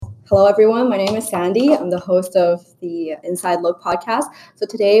Hello, everyone. My name is Sandy. I'm the host of the Inside Look podcast. So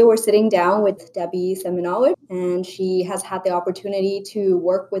today we're sitting down with Debbie Seminowicz, and she has had the opportunity to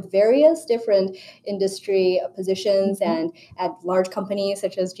work with various different industry positions and at large companies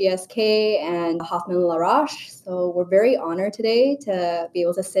such as GSK and Hoffman La Roche. So we're very honored today to be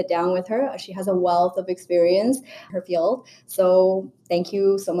able to sit down with her. She has a wealth of experience in her field. So thank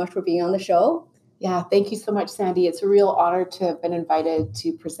you so much for being on the show. Yeah, thank you so much, Sandy. It's a real honor to have been invited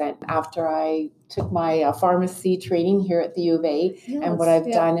to present after I took my pharmacy training here at the U of A and what I've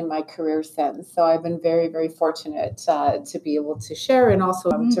done in my career since. So I've been very, very fortunate to be able to share and also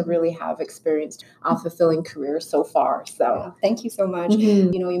to really have experienced a fulfilling career so far. So thank you so much.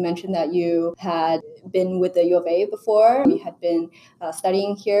 You know, you mentioned that you had been with the U of A before. You had been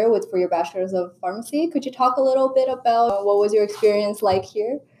studying here for your bachelor's of pharmacy. Could you talk a little bit about what was your experience like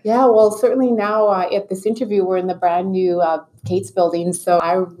here? Yeah, well, certainly now at this interview, we're in the brand new Cates building. So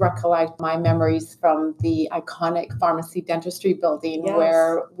I recollect my memories from the iconic pharmacy dentistry building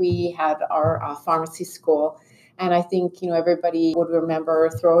where we had our pharmacy school. And I think, everybody would remember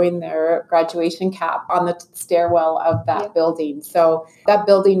throwing their graduation cap on the stairwell of that building. So that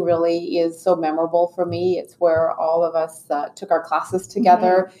building really is so memorable for me. It's where all of us took our classes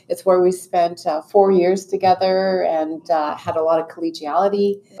together. It's where we spent 4 years together and had a lot of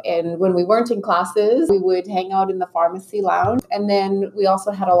collegiality. And when we weren't in classes, we would hang out in the pharmacy lounge. And then we also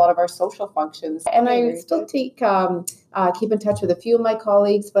had a lot of our social functions. And I still keep in touch with a few of my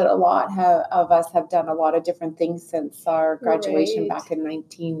colleagues, but a lot of us have done a lot of different things since our graduation back in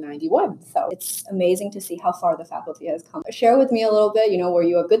 1991. So it's amazing to see how far the faculty has come. Share with me a little bit, were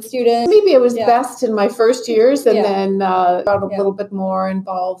you a good student? Maybe it was best in my first years and then got a little bit more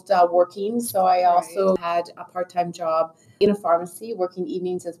involved working. So I also had a part-time job in a pharmacy, working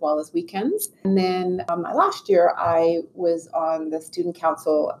evenings as well as weekends. And then my last year, I was on the student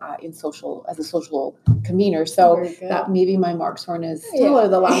council as a social convener. So that maybe my marks weren't as stellar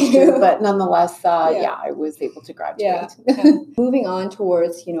the last year, but nonetheless, I was able to graduate. Moving on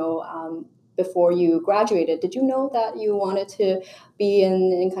towards, before you graduated, did you know that you wanted to be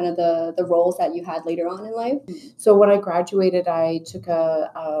in kind of the roles that you had later on in life? So when I graduated, I took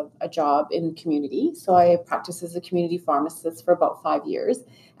a job in community. So I practiced as a community pharmacist for about 5 years.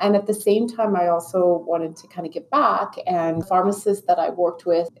 And at the same time, I also wanted to kind of give back. And pharmacists that I worked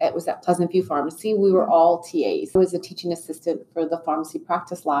with, it was at Pleasant View Pharmacy, we were all TAs. I was a teaching assistant for the pharmacy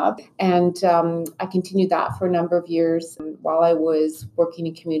practice lab. And I continued that for a number of years while I was working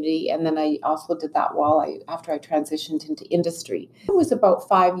in community. And then I also did that after I transitioned into industry. It was about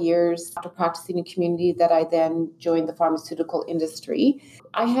 5 years after practicing in community that I then joined the pharmaceutical industry.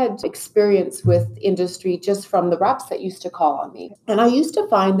 I had experience with industry just from the reps that used to call on me. And I used to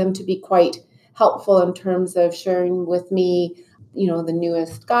find them to be quite helpful in terms of sharing with me, the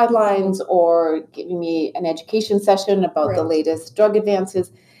newest guidelines or giving me an education session about the latest drug advances.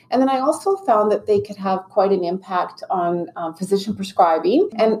 And then I also found that they could have quite an impact on physician prescribing.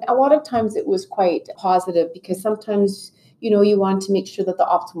 And a lot of times it was quite positive because sometimes you want to make sure that the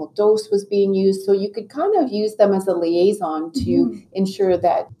optimal dose was being used. So you could kind of use them as a liaison to ensure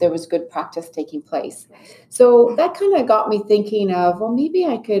that there was good practice taking place. So that kind of got me thinking of, well, maybe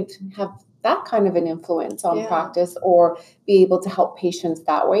I could have that kind of an influence on practice or be able to help patients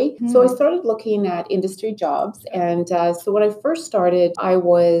that way. So I started looking at industry jobs. And so when I first started, I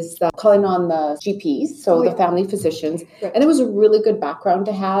was calling on the GPs, so the family physicians. And it was a really good background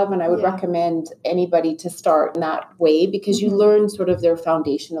to have. And I would recommend anybody to start in that way because you learn sort of their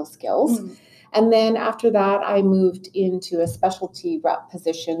foundational skills. And then after that, I moved into a specialty rep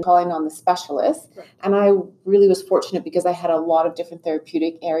position, calling on the specialists. And I really was fortunate because I had a lot of different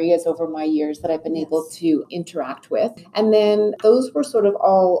therapeutic areas over my years that I've been able to interact with. And then those were sort of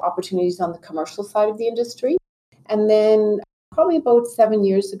all opportunities on the commercial side of the industry. And then probably about 7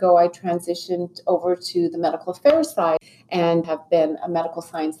 years ago, I transitioned over to the medical affairs side and have been a medical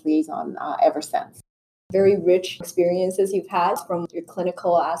science liaison ever since. Very rich experiences you've had from your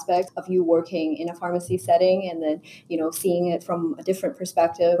clinical aspect of you working in a pharmacy setting and then, seeing it from a different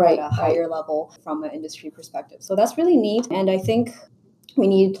perspective at a higher level from an industry perspective. So that's really neat. And I think we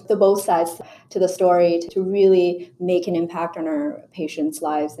need the both sides to the story to really make an impact on our patients'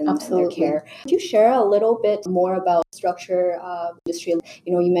 lives and their care. Could you share a little bit more about structure of industry?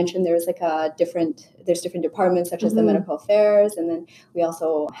 You mentioned there's different departments such as the medical affairs, and then we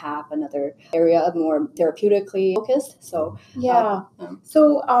also have another area of more therapeutically focused. So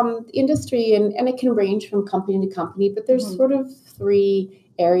industry and it can range from company to company, but there's sort of 3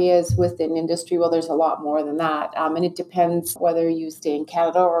 areas within industry, well, there's a lot more than that. And it depends whether you stay in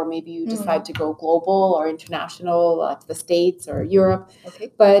Canada or maybe you decide to go global or international to the States or Europe.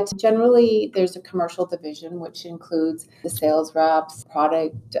 Okay. But generally, there's a commercial division, which includes the sales reps,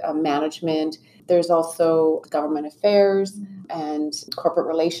 product management. There's also government affairs and corporate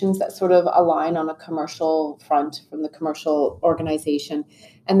relations that sort of align on a commercial front from the commercial organization.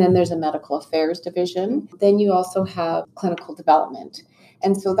 And then there's a medical affairs division. Then you also have clinical development.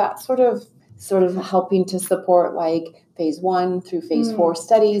 And so that's sort of helping to support like phase 1 through phase 4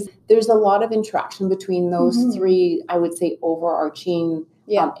 studies. There's a lot of interaction between those three, I would say, overarching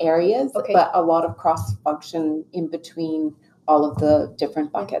areas, but a lot of cross-function in between all of the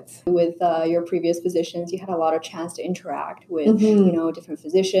different buckets. With your previous positions, you had a lot of chance to interact with, different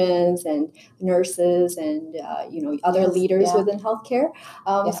physicians and nurses and, other leaders within healthcare.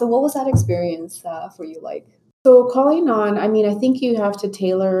 So what was that experience for you like? So calling on, I think you have to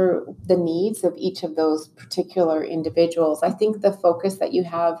tailor the needs of each of those particular individuals. I think the focus that you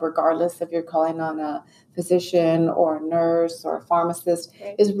have, regardless if you're calling on a physician or a nurse or a pharmacist,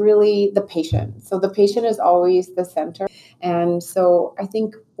 is really the patient. So the patient is always the center. And so I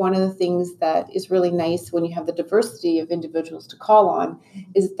think one of the things that is really nice when you have the diversity of individuals to call on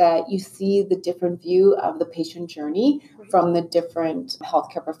is that you see the different view of the patient journey from the different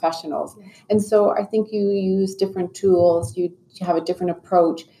healthcare professionals. And so I think you use different tools, you have a different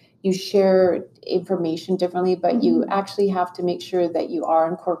approach, you share information differently, but you actually have to make sure that you are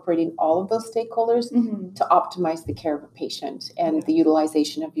incorporating all of those stakeholders to optimize the care of a patient and the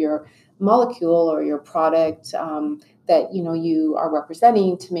utilization of your molecule or your product that you are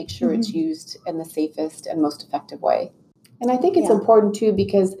representing to make sure it's used in the safest and most effective way. And I think it's important too,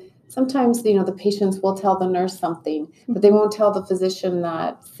 because sometimes the patients will tell the nurse something, but they won't tell the physician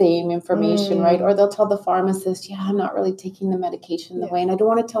that same information, right? Or they'll tell the pharmacist, I'm not really taking the medication the way, and I don't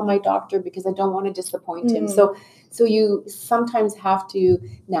want to tell my doctor because I don't want to disappoint him. So you sometimes have to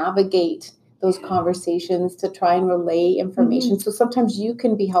navigate those conversations to try and relay information. So sometimes you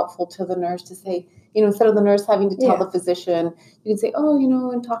can be helpful to the nurse to say, instead of the nurse having to tell the physician, you can say,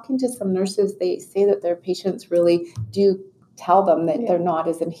 in talking to some nurses, they say that their patients really do tell them that they're not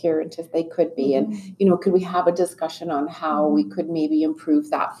as adherent as they could be. And, could we have a discussion on how we could maybe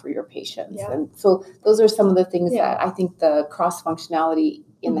improve that for your patients? And so those are some of the things that I think the cross-functionality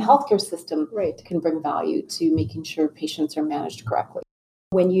in the healthcare system can bring value to making sure patients are managed correctly.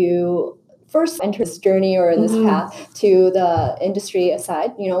 When you first entered this journey or this path to the industry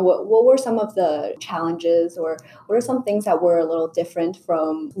aside, what were some of the challenges or what are some things that were a little different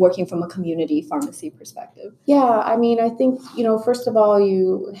from working from a community pharmacy perspective? Yeah, I think, first of all,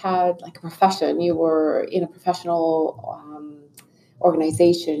 you had like a profession. You were in a professional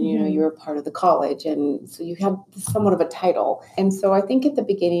organization, you were part of the college, and so you had somewhat of a title. And so I think at the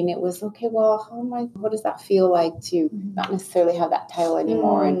beginning it was, okay, well, what does that feel like to not necessarily have that title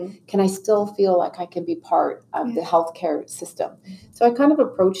anymore? And can I still feel like I can be part of the healthcare system? So I kind of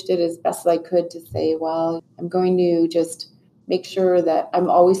approached it as best as I could to say, well, I'm going to just make sure that I'm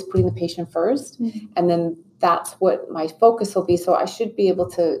always putting the patient first, and then that's what my focus will be. So I should be able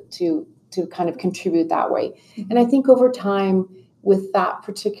to kind of contribute that way. And I think over time, with that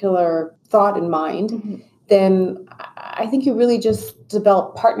particular thought in mind, then I think you really just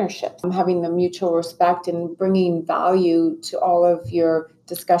develop partnerships, having the mutual respect and bringing value to all of your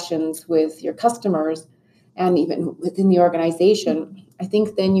discussions with your customers and even within the organization. I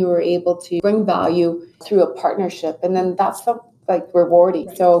think then you were able to bring value through a partnership, and then that's rewarding.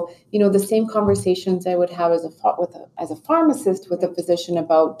 Right. So, the same conversations I would have as a pharmacist with a physician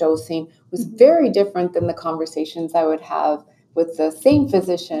about dosing was very different than the conversations I would have with the same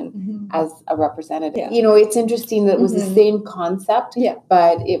physician as a representative. It's interesting that it was the same concept,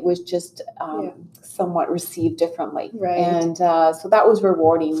 but it was just somewhat received differently. Right. And so that was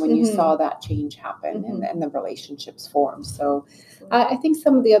rewarding when you saw that change happen and the relationships form. So I think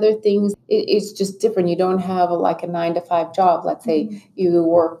some of the other things, it's just different. You don't have a 9-to-5 job. Let's say you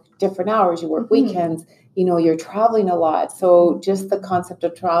work different hours, you work weekends. You're traveling a lot. So just the concept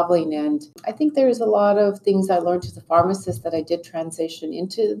of traveling. And I think there's a lot of things I learned as a pharmacist that I did transition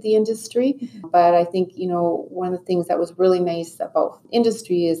into the industry. But I think, one of the things that was really nice about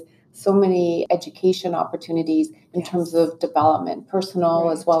industry is so many education opportunities in terms of development,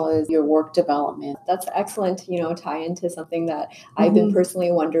 personal as well as your work development. That's excellent, tie into something that I've been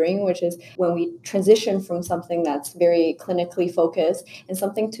personally wondering, which is when we transition from something that's very clinically focused and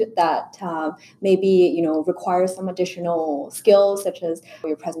something that maybe, requires some additional skills, such as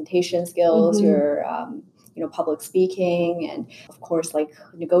your presentation skills, your public speaking and of course like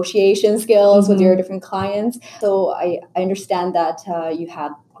negotiation skills with your different clients. So I understand that you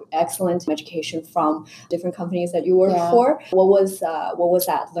had excellent education from different companies that you worked for. What was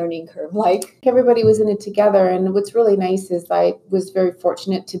that learning curve like? Everybody was in it together, and what's really nice is I was very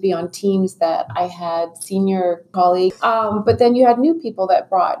fortunate to be on teams that I had senior colleagues, but then you had new people that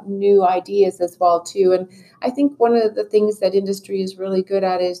brought new ideas as well too. And I think one of the things that industry is really good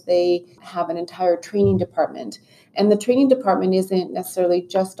at is they have an entire training department, and the training department isn't necessarily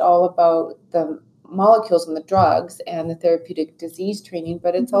just all about the molecules and the drugs and the therapeutic disease training,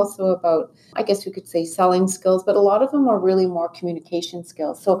 but it's also about, I guess we could say, selling skills, but a lot of them are really more communication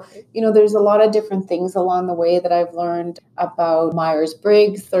skills. So, there's a lot of different things along the way that I've learned about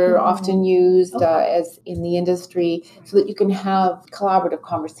Myers-Briggs. They're often used as in the industry so that you can have collaborative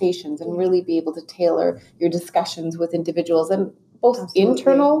conversations and really be able to tailor your discussions with individuals and both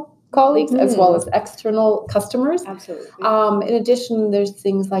internal colleagues as well as external customers. Absolutely. In addition, there's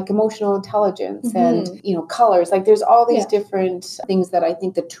things like emotional intelligence and, colors. Like there's all these different things that I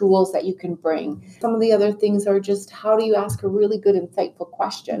think the tools that you can bring. Some of the other things are just how do you ask a really good, insightful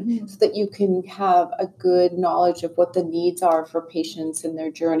question so that you can have a good knowledge of what the needs are for patients in their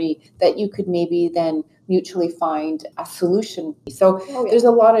journey, that you could maybe then mutually find a solution. So there's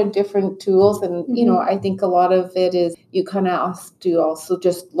a lot of different tools, and I think a lot of it is you kind of have to also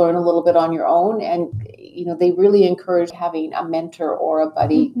just learn a little bit on your own, and they really encourage having a mentor or a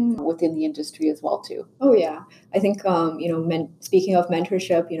buddy within the industry as well too. Oh yeah, I think speaking of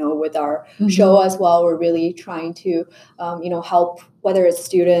mentorship, with our show as well, we're really trying to help, whether it's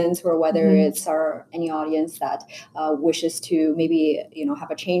students or whether it's any audience that wishes to maybe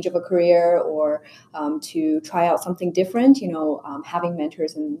have a change of a career or to try out something different. Having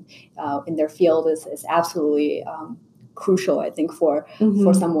mentors in their field is absolutely crucial, I think, for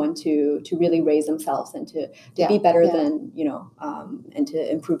someone to really raise themselves and to be better than and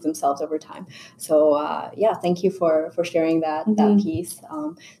to improve themselves over time. So thank you for sharing that piece.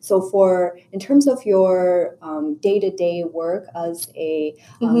 So in terms of your day-to-day work as a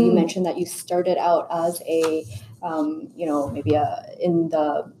you mentioned that you started out as a maybe in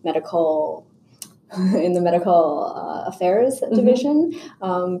the medical affairs division.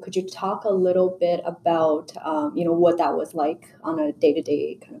 Could you talk a little bit about what that was like on a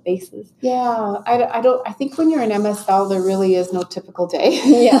day-to-day kind of basis? Yeah, I think when you're an MSL, there really is no typical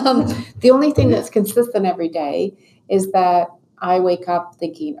day. The only thing that's consistent every day is that I wake up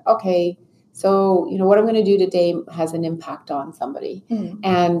thinking, okay, so, what I'm going to do today has an impact on somebody.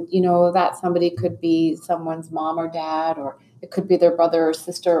 And, that somebody could be someone's mom or dad, or it could be their brother or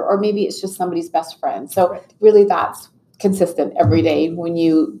sister, or maybe it's just somebody's best friend. So really that's consistent every day when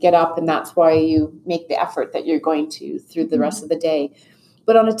you get up, and that's why you make the effort that you're going to through the rest of the day.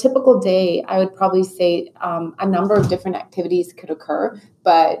 But on a typical day, I would probably say a number of different activities could occur,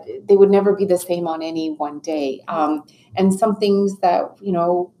 but they would never be the same on any one day. And some things that,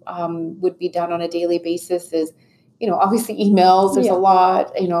 would be done on a daily basis is, obviously emails, there's a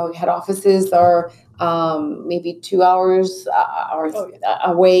lot, head offices are maybe 2 hours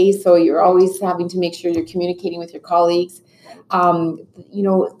away. So you're always having to make sure you're communicating with your colleagues.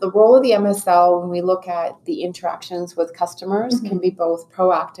 The role of the MSL when we look at the interactions with customers can be both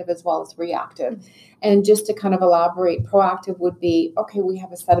proactive as well as reactive. And just to kind of elaborate, proactive would be, okay, we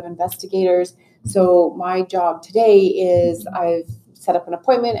have a set of investigators. So my job today is I've set up an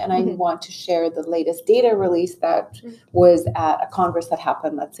appointment and I want to share the latest data release that was at a congress that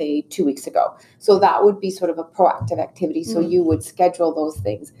happened, let's say 2 weeks ago. So that would be sort of a proactive activity. So you would schedule those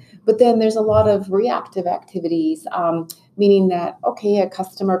things. But then there's a lot of reactive activities, meaning that, okay, a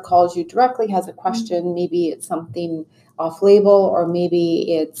customer calls you directly, has a question, maybe it's something off-label, or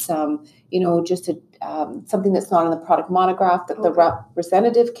maybe it's, just something that's not in the product monograph that the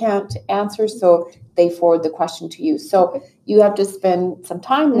representative can't answer, so they forward the question to you. So you have to spend some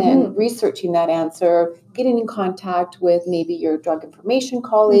time then researching that answer, getting in contact with maybe your drug information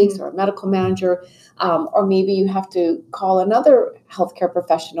colleagues or a medical manager, or maybe you have to call another healthcare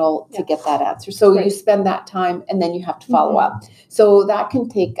professional to get that answer. So you spend that time and then you have to follow up. So that can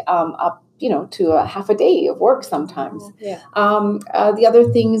take up to a half a day of work sometimes. The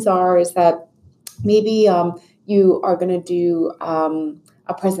other things is that maybe you are going to do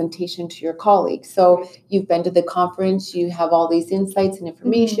a presentation to your colleagues. So you've been to the conference, you have all these insights and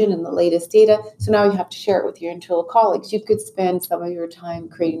information and the latest data. So now you have to share it with your internal colleagues. You could spend some of your time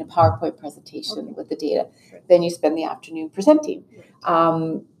creating a PowerPoint presentation with the data. Then you spend the afternoon presenting.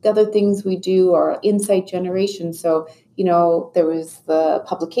 The other things we do are insight generation. So, there was the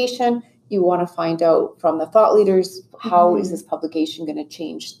publication. You want to find out from the thought leaders, how is this publication going to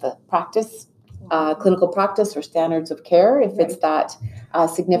change the practice clinical practice or standards of care if it's that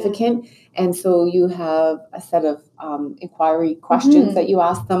significant. And so you have a set of inquiry questions that you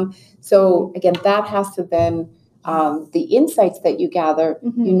ask them. So again, that has to then the insights that you gather,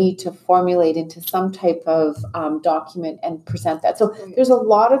 you need to formulate into some type of document and present that. So there's a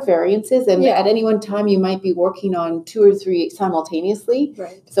lot of variances, and at any one time you might be working on 2 or 3 simultaneously.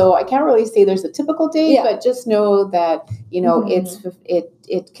 Right. So I can't really say there's a typical day, but just know that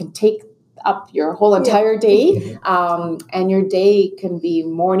it can take up your whole entire day, and your day can be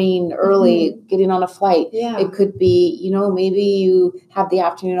morning early, getting on a flight. It could be, maybe you have the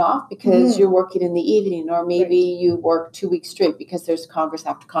afternoon off because you're working in the evening, or maybe you work 2 weeks straight because there's Congress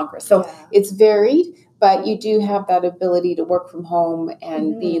after Congress. So it's varied, but you do have that ability to work from home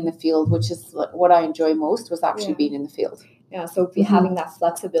and be in the field, which is what I enjoy most, was actually being in the field. Yeah, so having that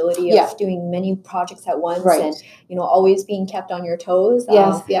flexibility of doing many projects at once, and always being kept on your toes.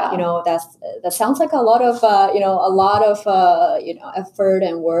 That sounds like a lot of effort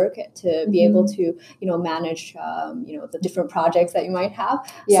and work to be able to manage the different projects that you might have.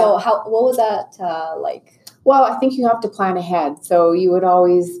 So what was that like? Well, I think you have to plan ahead. So you would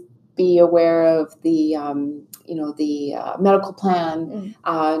always be aware of the medical plan,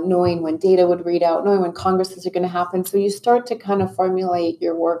 knowing when data would read out, knowing when congresses are going to happen. So you start to kind of formulate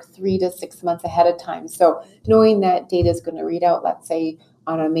your work 3 to 6 months ahead of time. So knowing that data is going to read out, let's say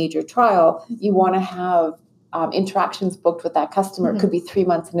on a major trial, you want to have interactions booked with that customer. It could be 3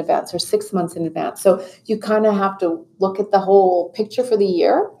 months in advance or 6 months in advance. So you kind of have to look at the whole picture for the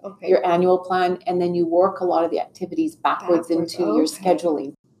year, your annual plan, and then you work a lot of the activities backwards into your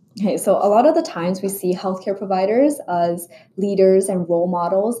scheduling. Okay, so a lot of the times we see healthcare providers as leaders and role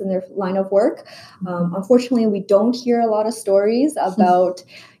models in their line of work. Unfortunately, we don't hear a lot of stories about,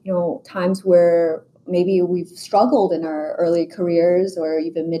 times where maybe we've struggled in our early careers or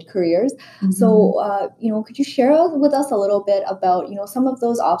even mid-careers. So, could you share with us a little bit about, some of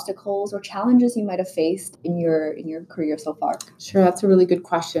those obstacles or challenges you might have faced in your career so far? Sure, that's a really good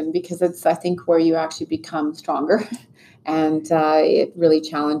question, because it's, I think, where you actually become stronger. And it really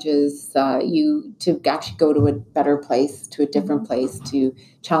challenges you to actually go to a better place, to a different place, to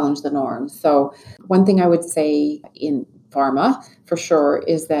challenge the norms. So one thing I would say in pharma, for sure,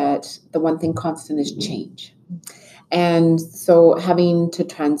 is that the one thing constant is change. And so having to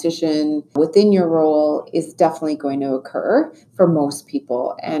transition within your role is definitely going to occur for most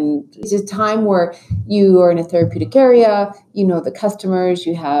people. And it's a time where you are in a therapeutic area, the customers,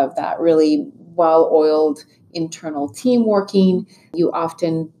 you have that really well-oiled internal team working. You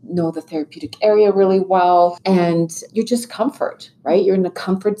often know the therapeutic area really well, and you're just comfort, right? You're in a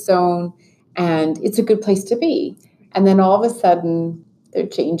comfort zone, and it's a good place to be. And then all of a sudden, they're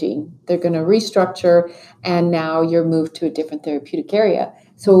changing. They're going to restructure, and now you're moved to a different therapeutic area.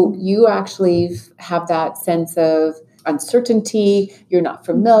 So you actually have that sense of uncertainty. You're not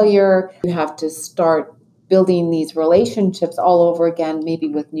familiar. You have to start building these relationships all over again, maybe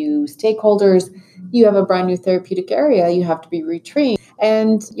with new stakeholders. You have a brand new therapeutic area. You have to be retrained,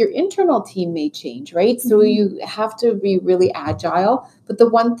 and your internal team may change, right? So you have to be really agile. But the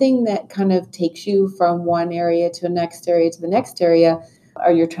one thing that kind of takes you from one area to the next area to the next area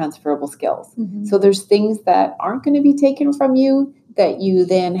are your transferable skills. So there's things that aren't going to be taken from you that you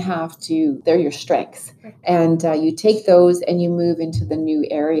then have to, they're your strengths. And you take those and you move into the new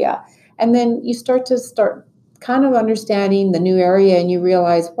area. And then you start kind of understanding the new area, and you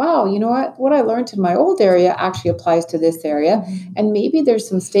realize, wow, you know what I learned in my old area actually applies to this area. And maybe there's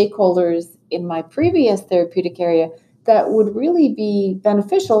some stakeholders in my previous therapeutic area that would really be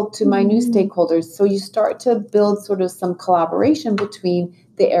beneficial to my new stakeholders. So you start to build sort of some collaboration between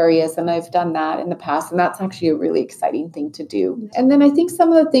the areas, and I've done that in the past, and that's actually a really exciting thing to do. And then I think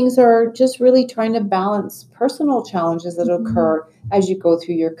some of the things are just really trying to balance personal challenges that occur as you go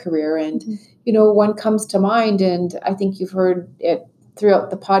through your career. And one comes to mind, and I think you've heard it throughout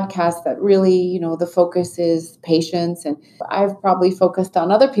the podcast, that really, the focus is patients. And I've probably focused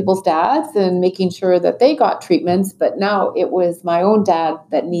on other people's dads and making sure that they got treatments, but now it was my own dad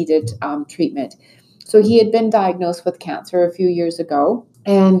that needed treatment. So he had been diagnosed with cancer a few years ago.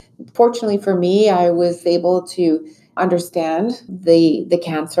 And fortunately for me, I was able to understand the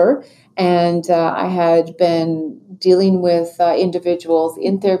cancer. And I had been dealing with individuals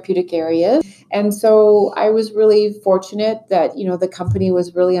in therapeutic areas. And so I was really fortunate that, the company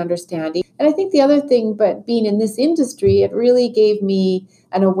was really understanding. And I think the other thing, but being in this industry, it really gave me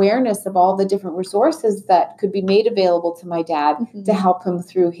an awareness of all the different resources that could be made available to my dad to help him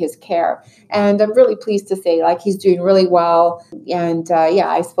through his care. And I'm really pleased to say, like, he's doing really well. And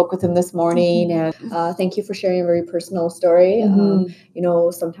I spoke with him this morning. And thank you for sharing a very personal story.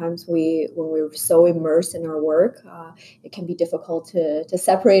 Sometimes when we're so immersed in our work, it can be difficult to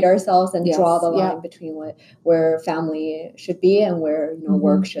separate ourselves and draw the line between where family should be and where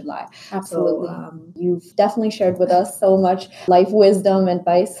work should lie. Absolutely. So you've definitely shared with us so much life wisdom and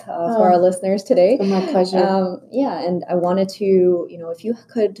advice for our listeners today. It's my pleasure. And I wanted to, if you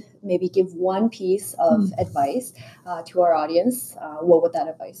could maybe give one piece of advice to our audience, what would that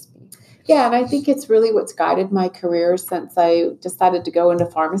advice be? Yeah, and I think it's really what's guided my career since I decided to go into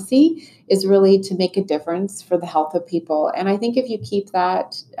pharmacy is really to make a difference for the health of people. And I think if you keep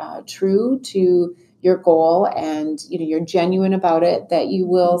that true to your goal and you're genuine about it, that you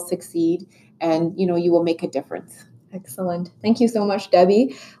will succeed and you will make a difference. Excellent. Thank you so much,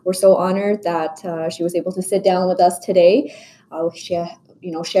 Debbie. We're so honored that she was able to sit down with us today. She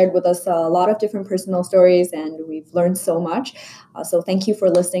shared with us a lot of different personal stories, and we've learned so much. So thank you for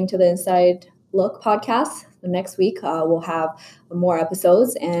listening to the Inside Look podcast. The next week, we'll have more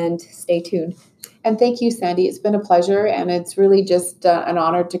episodes, and stay tuned. And thank you, Sandy. It's been a pleasure, and it's really just an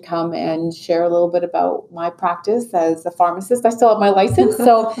honor to come and share a little bit about my practice as a pharmacist. I still have my license,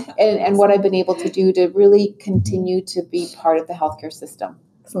 so and what I've been able to do to really continue to be part of the healthcare system.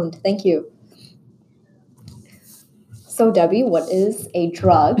 Excellent. Thank you. So, Debbie, what is a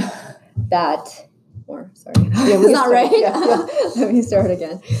drug it's not right. Yeah. Let me start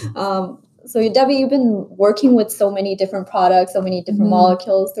again. So, Debbie, you've been working with so many different products, so many different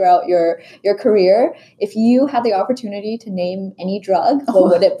molecules throughout your career. If you had the opportunity to name any drug, what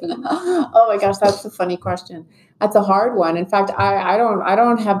would it be? Oh my gosh, that's a funny question. That's a hard one. In fact, I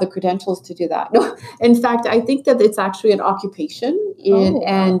don't have the credentials to do that. No, in fact, I think that it's actually an occupation,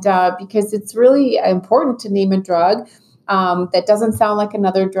 because it's really important to name a drug that doesn't sound like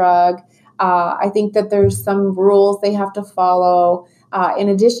another drug. I think that there's some rules they have to follow. In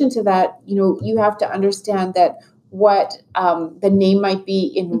addition to that, you have to understand that what the name might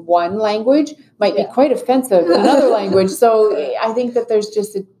be in one language might be quite offensive in another language. So I think that there's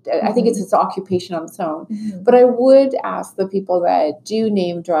I think it's its occupation on its own. But I would ask the people that do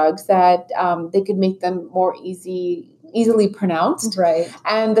name drugs that they could make them more easily pronounced. Right.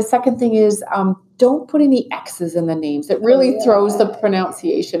 And the second thing is don't put any X's in the names. It really throws the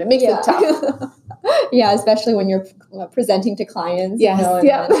pronunciation. It makes it tough. Yeah, especially when you're presenting to clients. Yes, then,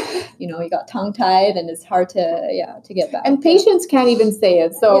 you got tongue-tied and it's hard to get back. And patients can't even say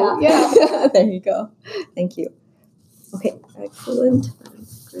it. So, There you go. Thank you. Okay, excellent.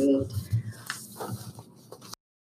 Great.